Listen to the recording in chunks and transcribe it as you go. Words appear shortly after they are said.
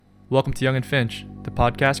Welcome to Young and Finch, the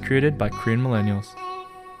podcast created by Korean millennials.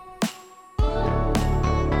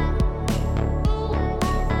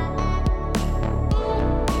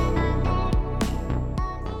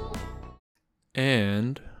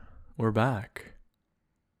 And we're back.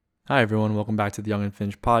 Hi everyone, welcome back to the Young and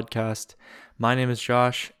Finch podcast. My name is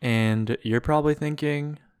Josh, and you're probably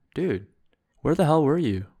thinking, dude, where the hell were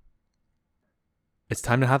you? It's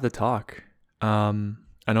time to have the talk. I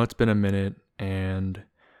know it's been a minute, and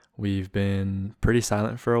we've been pretty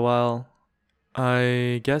silent for a while.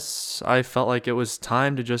 I guess I felt like it was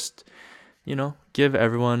time to just, give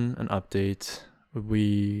everyone an update.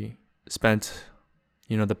 We spent,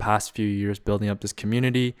 the past few years building up this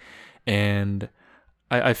community, and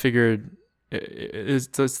I figured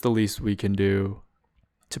it's the least we can do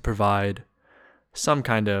to provide some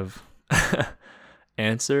kind of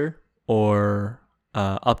answer or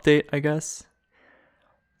update, I guess.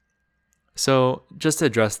 So just to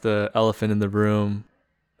address the elephant in the room,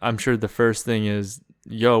 I'm sure the first thing is,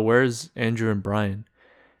 where's Andrew and Brian?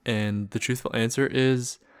 And the truthful answer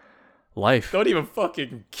is life. Don't even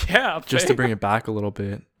fucking cap. Just to bring it back a little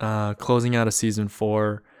bit, closing out of season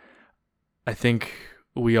 4, I think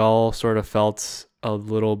we all sort of felt a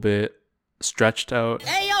little bit stretched out.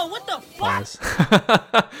 Hey, yo, what the fuck?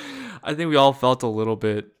 I think we all felt a little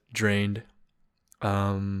bit drained.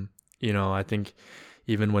 I think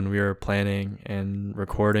even when we were planning and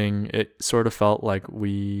recording, it sort of felt like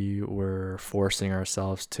we were forcing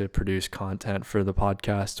ourselves to produce content for the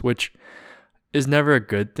podcast, which is never a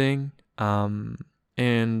good thing. And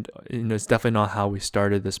it's definitely not how we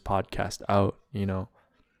started this podcast out.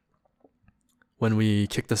 When we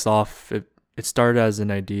kicked this off, it started as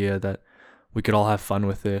an idea that we could all have fun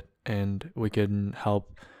with it, and we can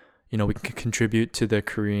help, we can contribute to the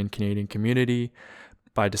Korean Canadian community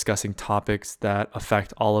by discussing topics that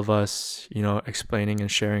affect all of us, explaining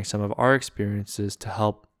and sharing some of our experiences to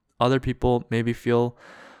help other people maybe feel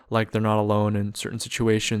like they're not alone in certain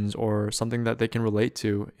situations, or something that they can relate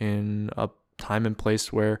to in a time and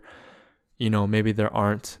place where, maybe there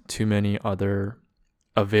aren't too many other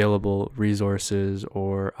available resources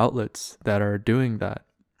or outlets that are doing that.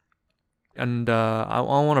 And I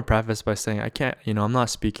want to preface by saying I'm not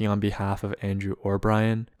speaking on behalf of Andrew or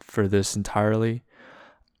Brian for this entirely.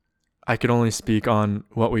 I could only speak on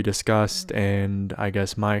what we discussed and I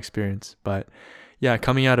guess my experience. But yeah,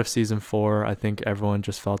 coming out of season 4, I think everyone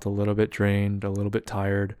just felt a little bit drained, a little bit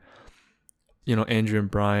tired. Andrew and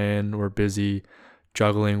Brian were busy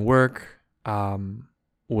juggling work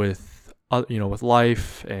with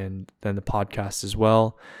life, and then the podcast as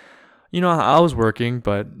well. I was working,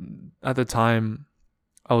 but at the time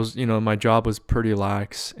I was, my job was pretty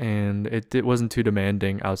lax, and it wasn't too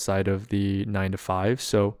demanding outside of the 9 to 5.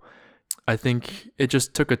 So I think it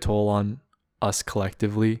just took a toll on us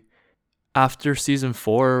collectively. After season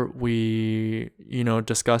 4, we,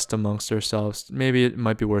 discussed amongst ourselves, maybe it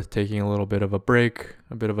might be worth taking a little bit of a break,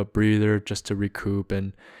 a bit of a breather, just to recoup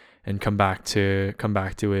and come back to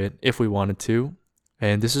it if we wanted to.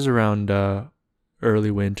 And this is around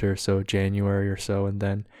early winter, so January or so, and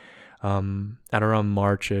then at around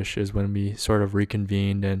March-ish is when we sort of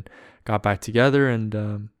reconvened and got back together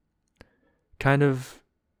and kind of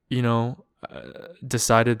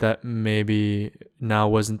decided that maybe now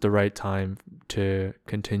wasn't the right time to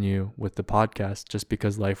continue with the podcast, just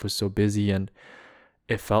because life was so busy, and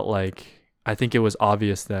it felt like, I think it was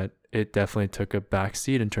obvious that it definitely took a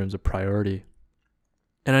backseat in terms of priority.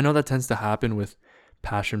 And I know that tends to happen with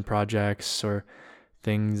passion projects or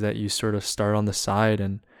things that you sort of start on the side,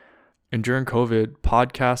 and during COVID,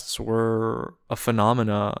 podcasts were a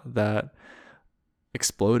phenomena that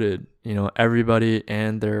exploded. Everybody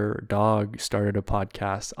and their dog started a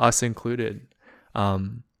podcast, us included.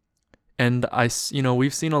 And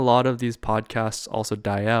we've seen a lot of these podcasts also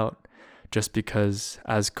die out, just because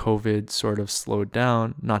as COVID sort of slowed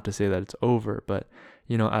down, not to say that it's over, but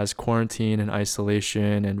as quarantine and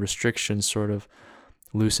isolation and restrictions sort of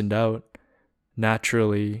loosened out,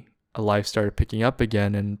 naturally a life started picking up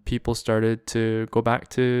again, and people started to go back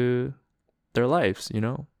to their lives,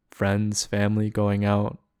 friends, family, going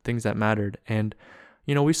out, things that mattered. And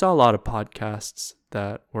we saw a lot of podcasts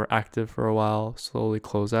that were active for a while slowly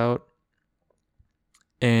close out.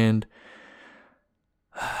 And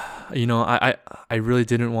I really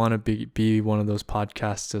didn't want to be one of those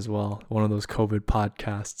podcasts as well, one of those COVID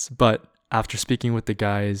podcasts. But after speaking with the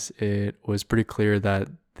guys, it was pretty clear that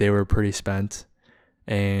they were pretty spent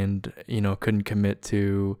and couldn't commit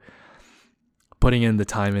to putting in the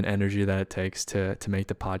time and energy that it takes to make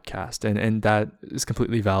the podcast, and that is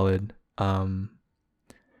completely valid.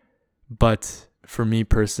 But for me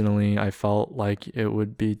personally, I felt like it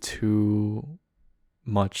would be too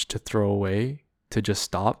much to throw away to just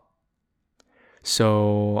stop.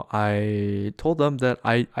 So I told them that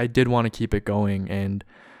I did want to keep it going, and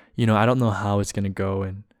I don't know how it's going to go,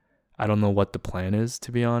 and I don't know what the plan is,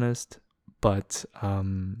 to be honest, but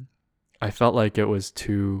I felt like it was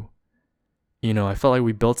too, I felt like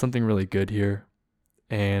we built something really good here,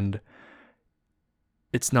 and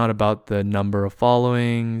it's not about the number of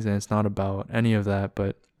followings and it's not about any of that,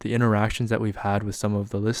 but the interactions that we've had with some of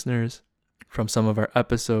the listeners from some of our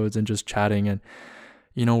episodes and just chatting. And,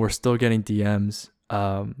 we're still getting DMs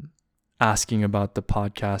asking about the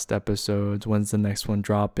podcast episodes, when's the next one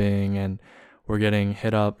dropping, and we're getting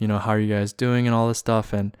hit up, how are you guys doing and all this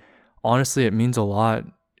stuff. And honestly, it means a lot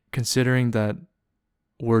considering that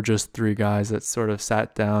we're just three guys that sort of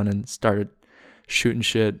sat down and started shooting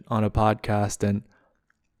shit on a podcast, and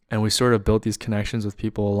we sort of built these connections with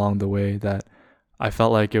people along the way that I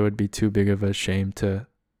felt like it would be too big of a shame to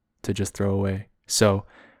just throw away. So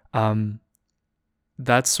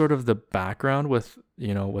that's sort of the background with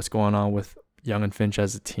what's going on with Young and Finch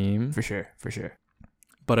as a team. For sure.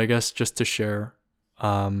 But I guess just to share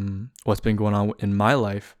what's been going on in my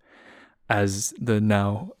life as the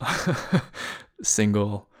now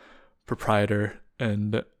single proprietor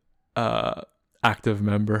and active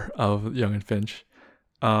member of Young and Finch.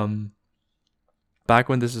 Back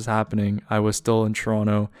when this was happening, I was still in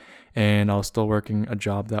Toronto and I was still working a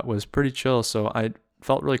job that was pretty chill. So I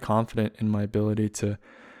felt really confident in my ability to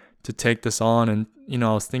take this on. And,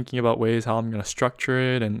 I was thinking about ways how I'm going to structure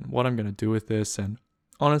it and what I'm going to do with this. And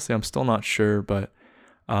honestly, I'm still not sure, but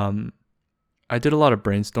I did a lot of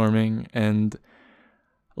brainstorming. And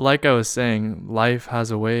like I was saying, life has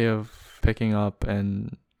a way of picking up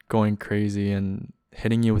and going crazy and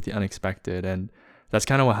hitting you with the unexpected. And that's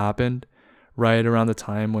kind of what happened right around the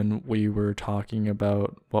time when we were talking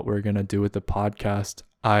about what we're going to do with the podcast.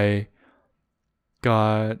 I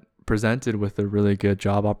got presented with a really good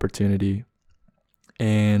job opportunity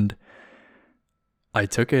and I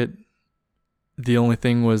took it. The only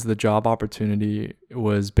thing was the job opportunity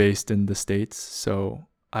was based in the States. So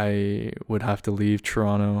I would have to leave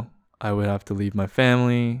Toronto. I would have to leave my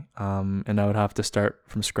family, and I would have to start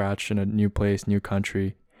from scratch in a new place, new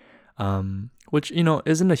country, which,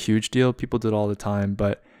 isn't a huge deal. People do it all the time,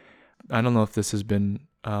 but I don't know if this has been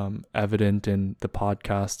evident in the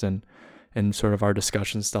podcast and sort of our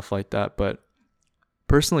discussion, stuff like that. But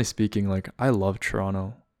personally speaking, like, I love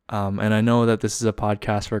Toronto. And I know that this is a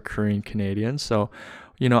podcast for Korean Canadians. So,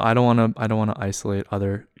 I don't want to isolate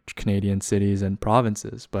other Canadian cities and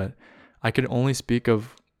provinces, but I can only speak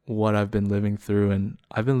of what I've been living through. And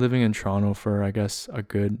I've been living in Toronto for, I guess, a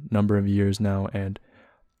good number of years now. And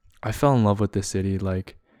I fell in love with the city.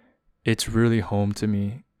 Like, it's really home to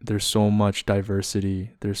me. There's so much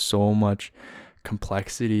diversity. There's so much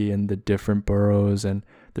complexity in the different boroughs, and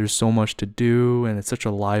there's so much to do, and it's such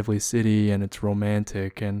a lively city, and it's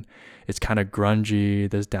romantic, and it's kind of grungy.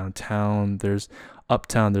 There's downtown, there's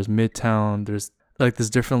uptown, there's midtown, there's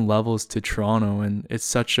different levels to Toronto, and it's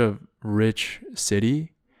such a rich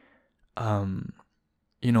city.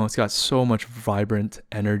 It's got so much vibrant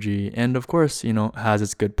energy, and of course, has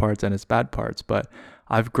its good parts and its bad parts, but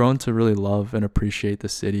I've grown to really love and appreciate the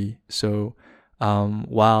city. So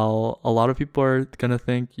while a lot of people are gonna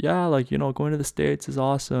think, yeah, like, going to the States is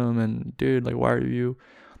awesome, and dude, like, why are you,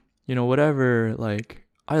 whatever, like,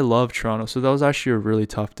 I love Toronto. So that was actually a really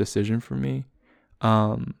tough decision for me.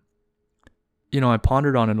 I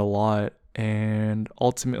pondered on it a lot, and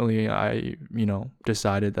ultimately I,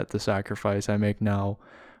 decided that the sacrifice I make now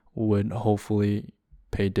would hopefully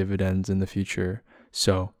pay dividends in the future.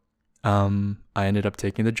 So I ended up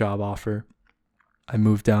taking the job offer. I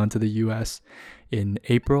moved down to the US in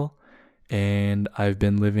April, and I've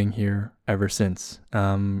been living here ever since.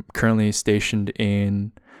 Currently stationed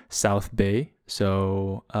in South Bay,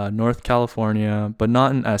 so North California, but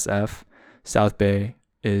not in SF. South Bay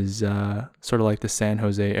is sort of like the San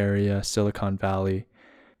Jose area, Silicon Valley.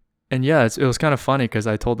 And yeah, it was kind of funny because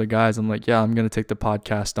I told the guys, I'm like, yeah, I'm going to take the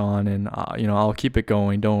podcast on, and I'll keep it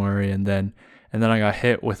going, don't worry. And then I got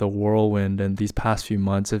hit with a whirlwind, and these past few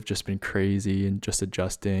months have just been crazy and just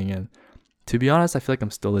adjusting. And to be honest, I feel like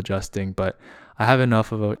I'm still adjusting, but I have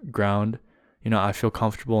enough of a ground. I feel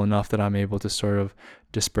comfortable enough that I'm able to sort of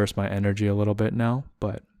disperse my energy a little bit now.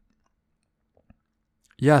 But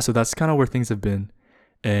yeah, so that's kind of where things have been.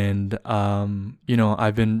 And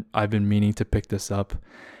I've been meaning to pick this up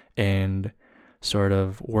and sort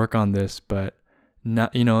of work on this, but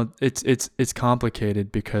not, it's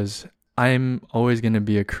complicated because I'm always going to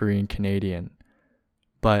be a Korean Canadian,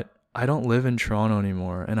 but I don't live in Toronto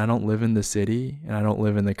anymore, and I don't live in the city, and I don't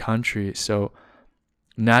live in the country. So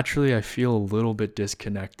naturally, I feel a little bit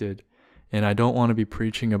disconnected, and I don't want to be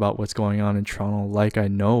preaching about what's going on in Toronto like I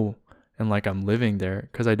know and like I'm living there,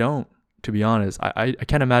 because I don't, to be honest. I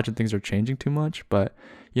can't imagine things are changing too much, but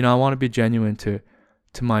I want to be genuine to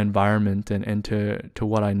my environment and to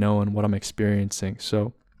what I know and what I'm experiencing.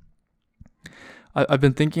 So I've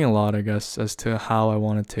been thinking a lot, I guess, as to how I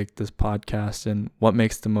want to take this podcast and what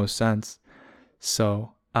makes the most sense.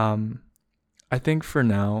 So I think for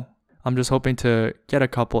now, I'm just hoping to get a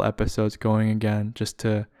couple episodes going again, just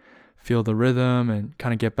to feel the rhythm and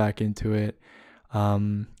kind of get back into it.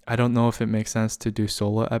 I don't know if it makes sense to do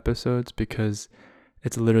solo episodes, because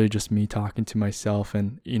it's literally just me talking to myself,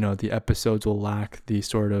 and the episodes will lack the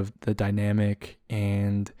sort of the dynamic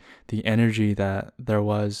and the energy that there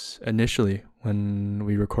was initially when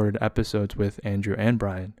we recorded episodes with Andrew and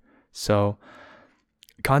Brian. So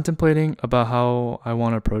contemplating about how I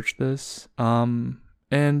want to approach this, and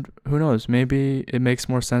who knows, maybe it makes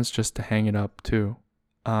more sense just to hang it up too.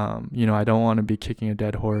 I don't want to be kicking a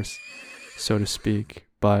dead horse, so to speak,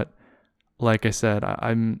 but like I said,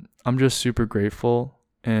 I'm just super grateful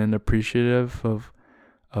and appreciative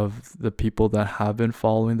of the people that have been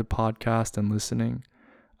following the podcast and listening.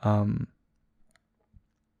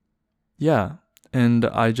 Yeah, and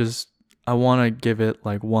I want to give it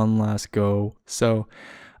like one last go. So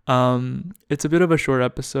it's a bit of a short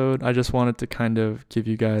episode. I just wanted to kind of give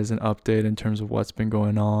you guys an update in terms of what's been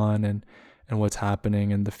going on and what's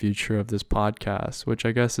happening in the future of this podcast, which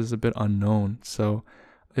I guess is a bit unknown. So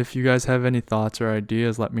if you guys have any thoughts or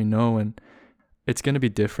ideas, let me know. And it's going to be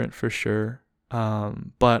different for sure.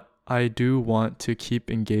 But I do want to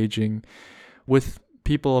keep engaging with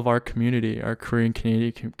people of our community, our Korean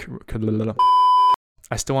Canadian.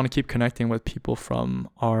 I still want to keep connecting with people from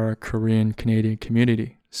our Korean Canadian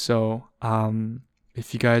community. So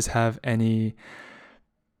if you guys have any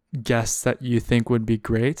guests that you think would be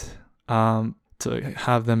great, to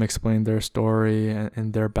have them explain their story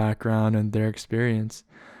and their background and their experience,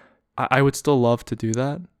 I would still love to do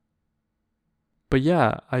that. But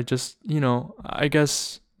yeah, I just, I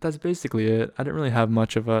guess that's basically it. I didn't really have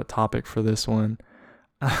much of a topic for this one.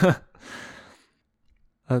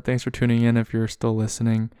 Thanks for tuning in if you're still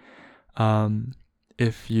listening.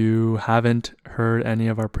 If you haven't heard any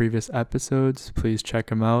of our previous episodes, please check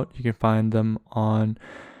them out. You can find them on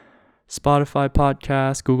Spotify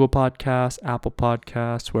podcasts, Google Podcasts, Apple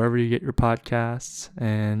Podcasts, wherever you get your podcasts.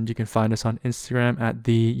 And you can find us on Instagram at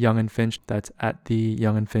The Young and Finch. That's at The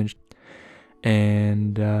Young and Finch.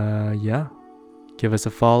 And yeah, give us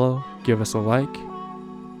a follow, give us a like,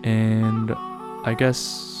 and I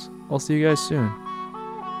guess I'll see you guys soon.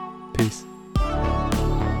 Peace.